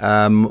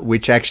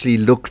 which actually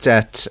looked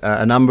at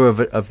a number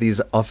of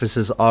these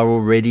officers are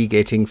already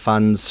getting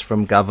funds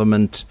from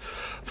government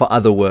for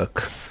other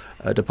work.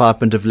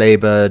 Department of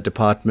Labour,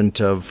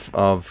 Department of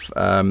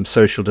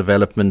Social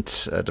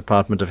Development,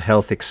 Department of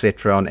Health,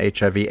 etc., on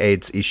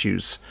HIV/AIDS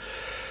issues.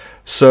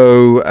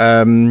 So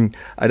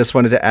I just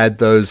wanted to add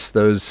those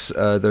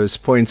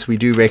points. We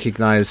do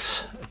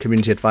recognise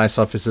community advice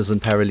officers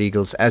and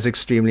paralegals as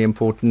extremely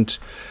important.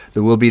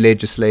 There will be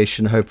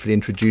legislation hopefully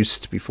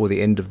introduced before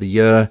the end of the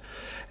year,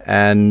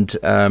 and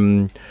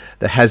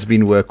there has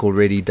been work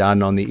already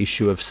done on the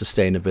issue of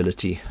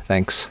sustainability.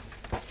 Thanks.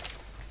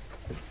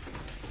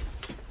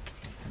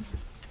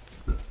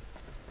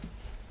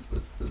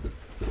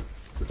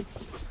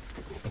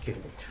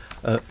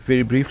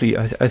 Very briefly,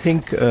 I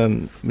think,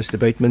 Mr.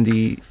 Bateman,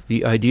 the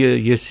idea,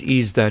 yes,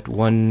 is that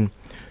one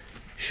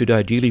should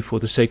ideally, for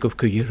the sake of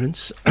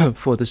coherence,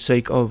 for the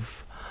sake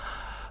of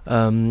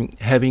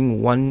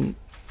having one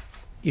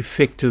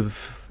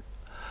effective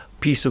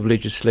piece of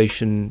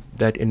legislation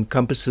that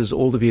encompasses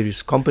all the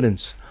various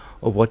components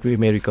of what we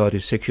may regard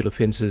as sexual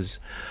offences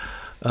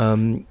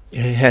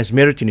has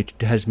merit in it.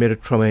 It has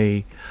merit from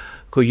a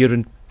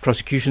coherent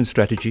prosecution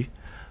strategy,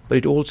 but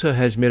it also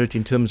has merit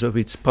in terms of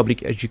its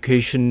public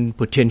education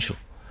potential.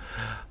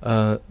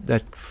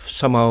 That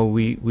somehow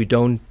we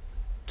don't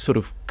sort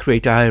of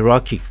create a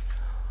hierarchy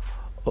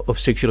of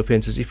sexual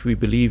offences. If we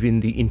believe in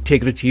the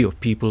integrity of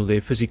people,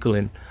 their physical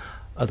and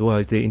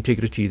otherwise their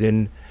integrity,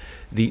 then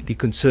the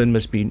concern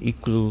must be an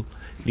equally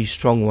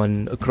strong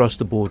one across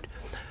the board.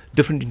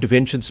 Different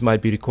interventions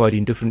might be required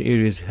in different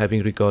areas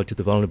having regard to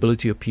the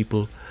vulnerability of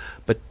people,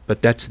 but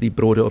that's the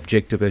broader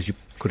objective, as you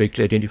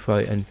correctly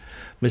identify. And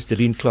Ms.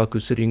 Deline Clark,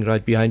 who's sitting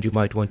right behind you,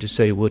 might want to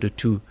say a word or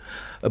two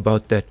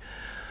about that.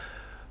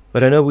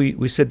 But I know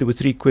we said there were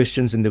 3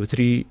 questions and there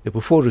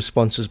were 4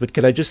 responses, but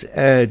can I just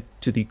add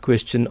to the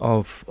question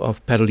of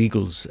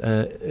paralegals,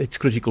 its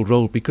critical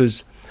role,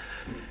 because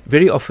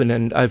very often,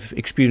 and I've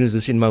experienced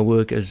this in my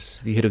work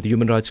as the head of the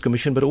Human Rights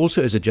Commission, but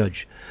also as a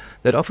judge,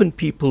 that often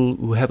people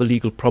who have a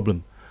legal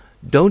problem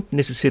don't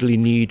necessarily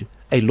need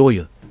a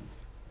lawyer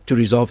to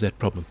resolve that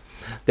problem.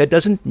 That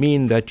doesn't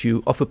mean that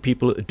you offer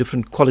people a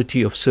different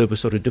quality of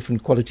service or a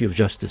different quality of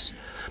justice,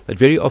 but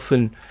very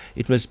often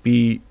it must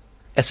be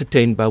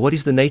ascertained by what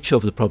is the nature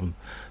of the problem.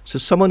 So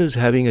someone who's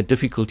having a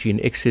difficulty in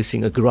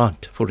accessing a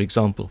grant, for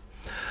example,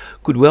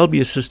 could well be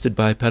assisted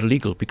by a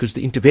paralegal, because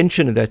the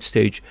intervention at that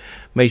stage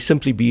may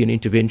simply be an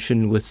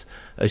intervention with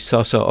a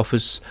SASA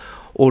office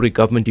or a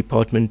government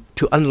department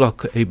to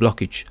unlock a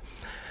blockage.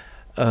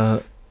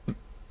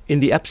 In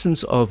the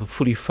absence of a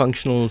fully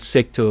functional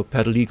sector of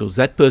paralegals,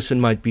 that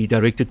person might be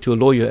directed to a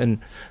lawyer, and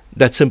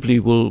that simply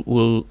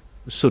will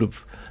sort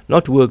of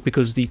not work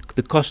because the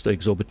costs are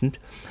exorbitant,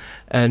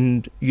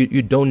 and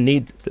you don't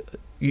need,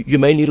 you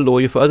may need a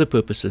lawyer for other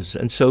purposes.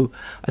 And so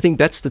I think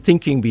that's the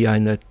thinking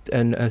behind that.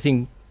 And I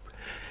think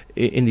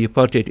in the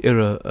apartheid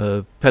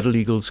era,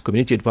 paralegals,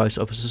 community advice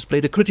officers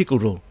played a critical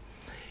role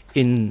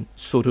in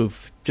sort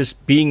of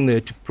just being there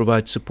to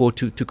provide support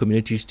to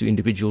communities, to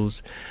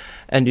individuals,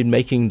 and in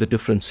making the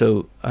difference.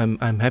 So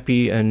I'm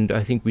happy, and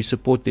I think we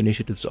support the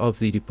initiatives of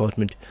the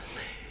department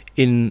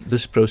in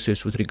this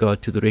process with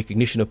regard to the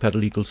recognition of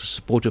paralegals, the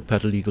support of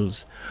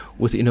paralegals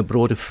within a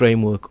broader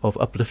framework of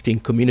uplifting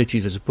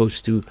communities, as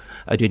opposed to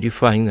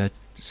identifying that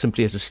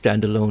simply as a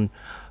standalone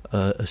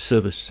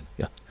service.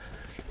 Yeah.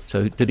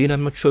 So, Deline,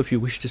 I'm not sure if you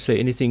wish to say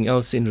anything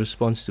else in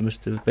response to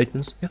Mr.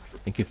 Bateman's. Yeah,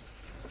 thank you.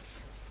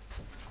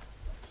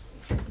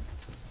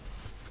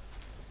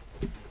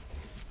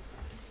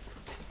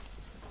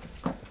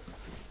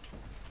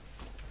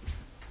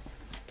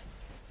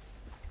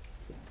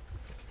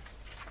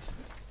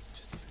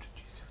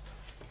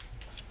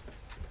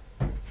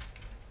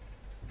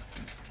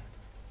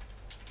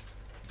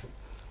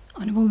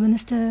 Honourable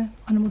Minister,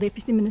 Honourable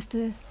Deputy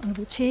Minister,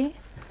 Honourable Chair,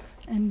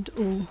 and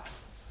all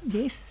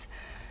guests.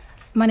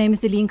 My name is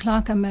Deline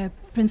Clark. I'm a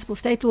Principal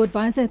State Law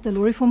Advisor at the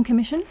Law Reform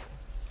Commission.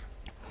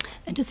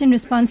 And just in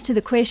response to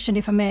the question,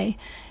 if I may,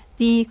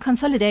 the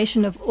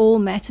consolidation of all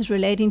matters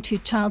relating to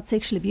child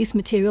sexual abuse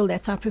material,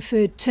 that's our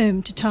preferred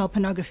term to child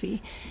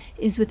pornography,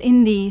 is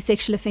within the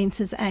Sexual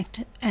Offences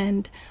Act.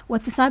 And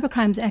what the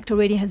Cybercrimes Act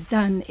already has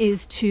done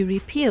is to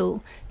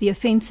repeal the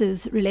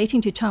offences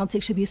relating to child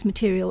sexual abuse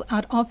material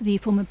out of the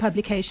Film and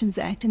Publications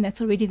Act, and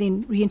that's already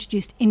then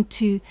reintroduced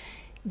into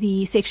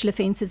the Sexual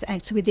Offences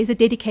Act. So there's a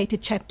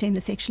dedicated chapter in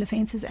the Sexual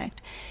Offences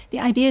Act.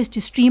 The idea is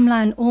to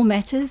streamline all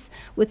matters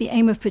with the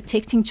aim of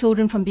protecting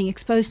children from being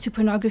exposed to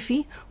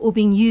pornography or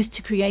being used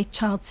to create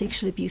child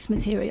sexual abuse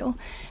material.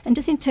 And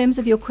just in terms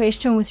of your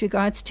question with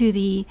regards to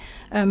the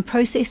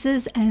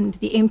processes and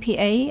the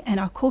MPA and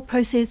our court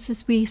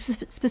processes, we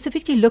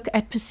specifically look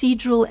at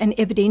procedural and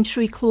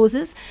evidentiary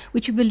clauses,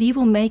 which we believe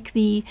will make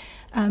the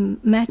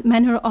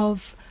manner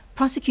of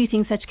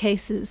prosecuting such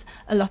cases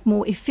a lot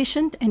more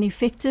efficient and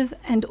effective,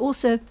 and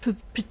also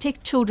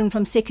protect children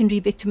from secondary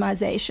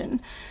victimization.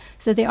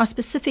 So there are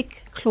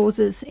specific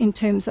clauses in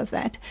terms of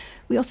that.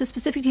 We also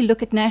specifically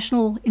look at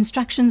national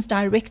instructions,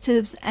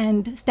 directives,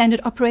 and standard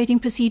operating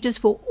procedures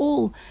for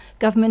all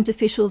government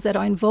officials that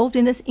are involved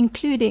in this,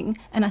 including,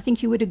 and I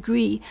think you would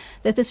agree,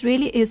 that this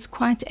really is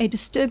quite a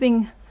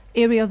disturbing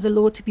area of the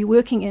law to be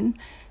working in,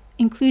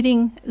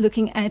 including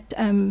looking at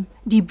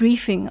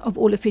debriefing of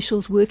all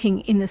officials working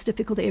in this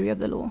difficult area of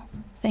the law.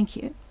 Thank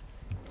you.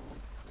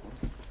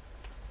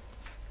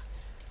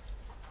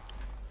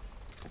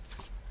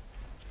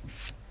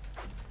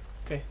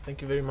 Okay,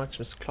 thank you very much,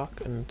 Ms.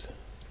 Clark, and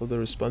for the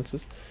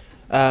responses.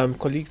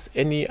 Colleagues,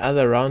 any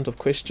other round of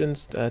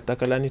questions?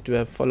 Takalani, do you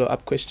have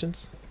follow-up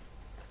questions?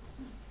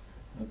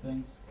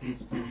 Thanks,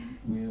 Chris.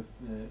 We have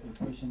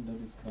a question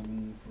that is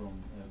coming from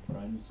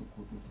Brian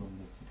Sukutu from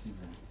the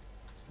Citizen.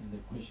 And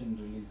the question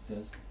really is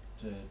just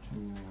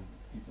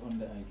it's on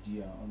the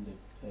idea, on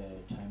the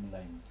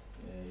timelines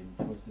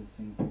in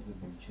processing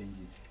possible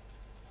changes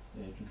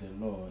to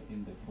the law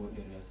in the 4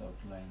 areas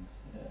outlined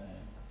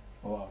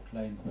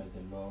by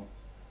the Law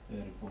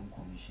Reform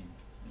Commission.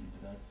 And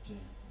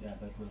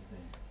that was the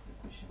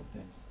question.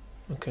 Thanks.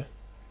 Okay.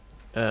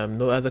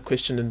 No other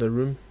question in the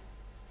room?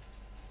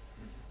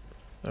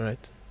 All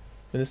right.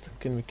 Minister,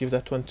 can we give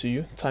that one to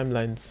you?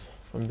 Timelines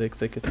from the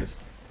executive.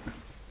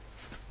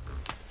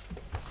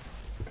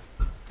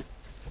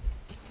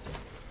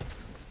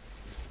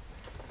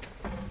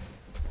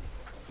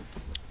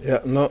 Yeah,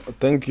 no,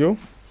 thank you.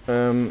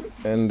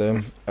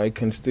 I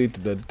can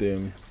state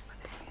that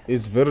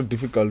it's very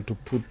difficult to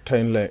put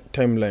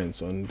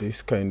timelines on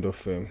this kind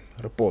of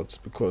reports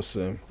because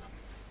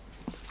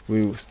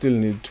we still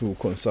need to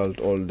consult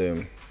all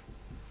the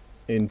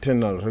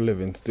internal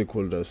relevant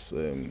stakeholders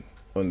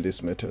on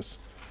these matters.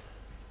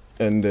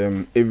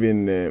 And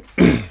even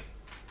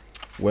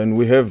when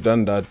we have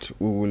done that,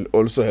 we will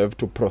also have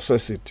to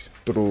process it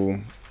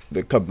through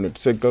the cabinet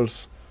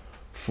cycles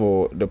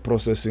for the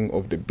processing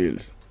of the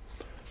bills.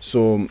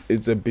 So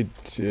it's a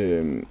bit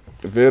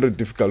very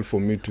difficult for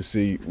me to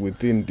say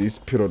within this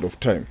period of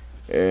time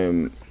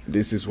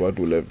this is what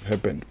will have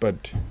happened.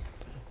 But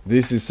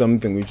this is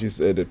something which is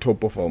at the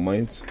top of our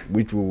minds,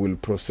 which we will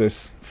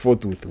process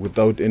forthwith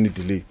without any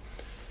delay,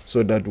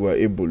 so that we are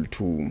able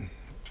to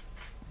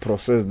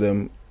process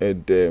them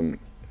at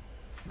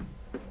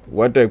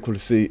what I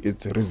could say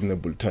is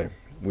reasonable time,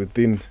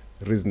 within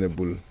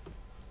reasonable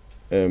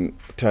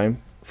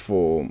time,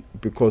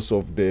 because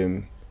of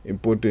the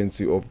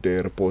importance of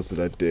the reports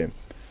that the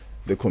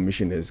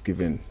Commission has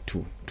given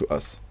to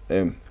us.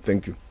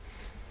 Thank you.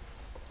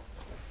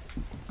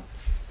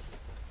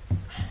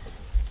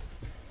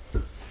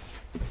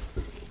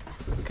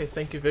 Okay,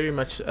 thank you very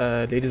much,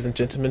 ladies and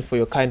gentlemen, for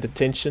your kind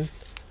attention.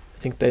 I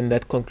think then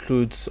that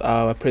concludes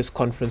our press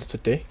conference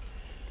today.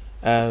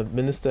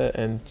 Minister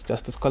and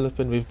Justice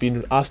Colopin, we've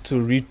been asked to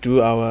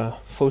redo our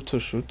photo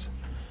shoot.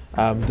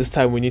 This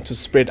time we need to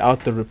spread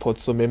out the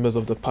reports so members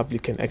of the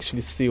public can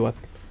actually see what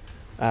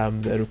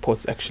the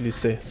reports actually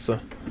say. So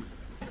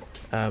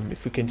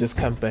if we can just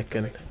come back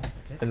and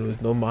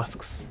with no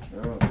masks.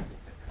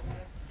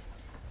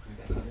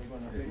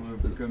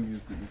 We've become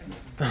used to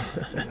business.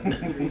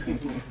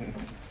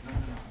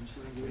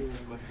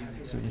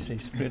 So you say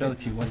spread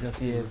out, you want us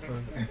to... Yes.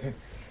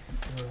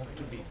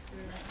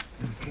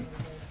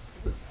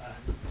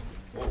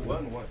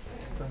 One.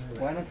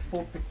 Why not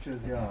 4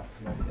 pictures, yeah?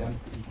 Like one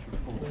for each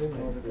report.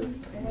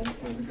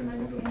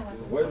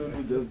 Why don't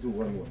we just do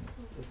one?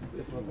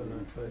 It's not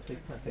going to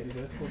take time. You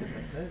just hold it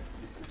like that.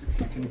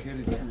 You can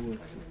carry the 2. You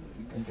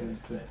can carry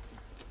 2.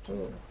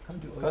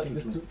 Can't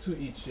we Just two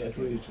each, yes.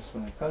 2 each is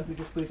fine. Can't we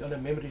just put it on a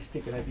memory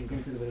stick and I can give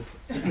it to the minister?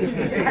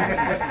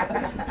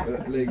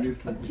 Like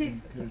this.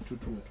 Carry 2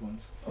 at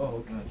once. Oh,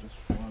 okay. No, just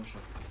one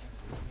shot.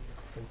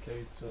 Can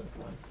carry two at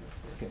once.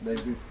 Okay.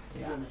 Like this.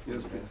 Yeah.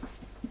 Yes, please.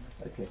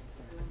 Okay.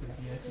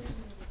 You have to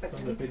just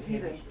some a bit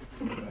heavy.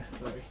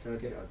 Sorry.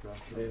 Okay.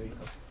 There we go.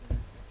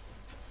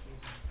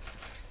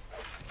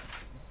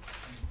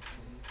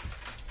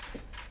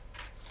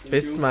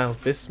 Best smile,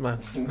 best smile.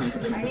 I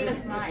need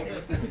a smile.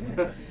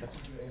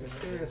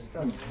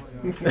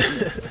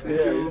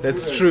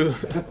 That's true.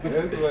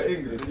 That's my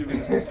English.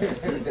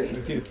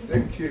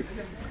 Thank you.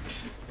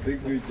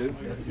 Thank you,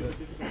 Justice. Thank you.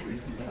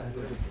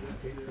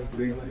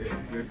 Good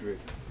way.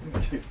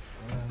 Thank you.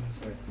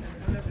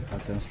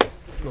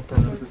 No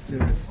problem.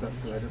 Serious stuff.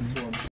 I just want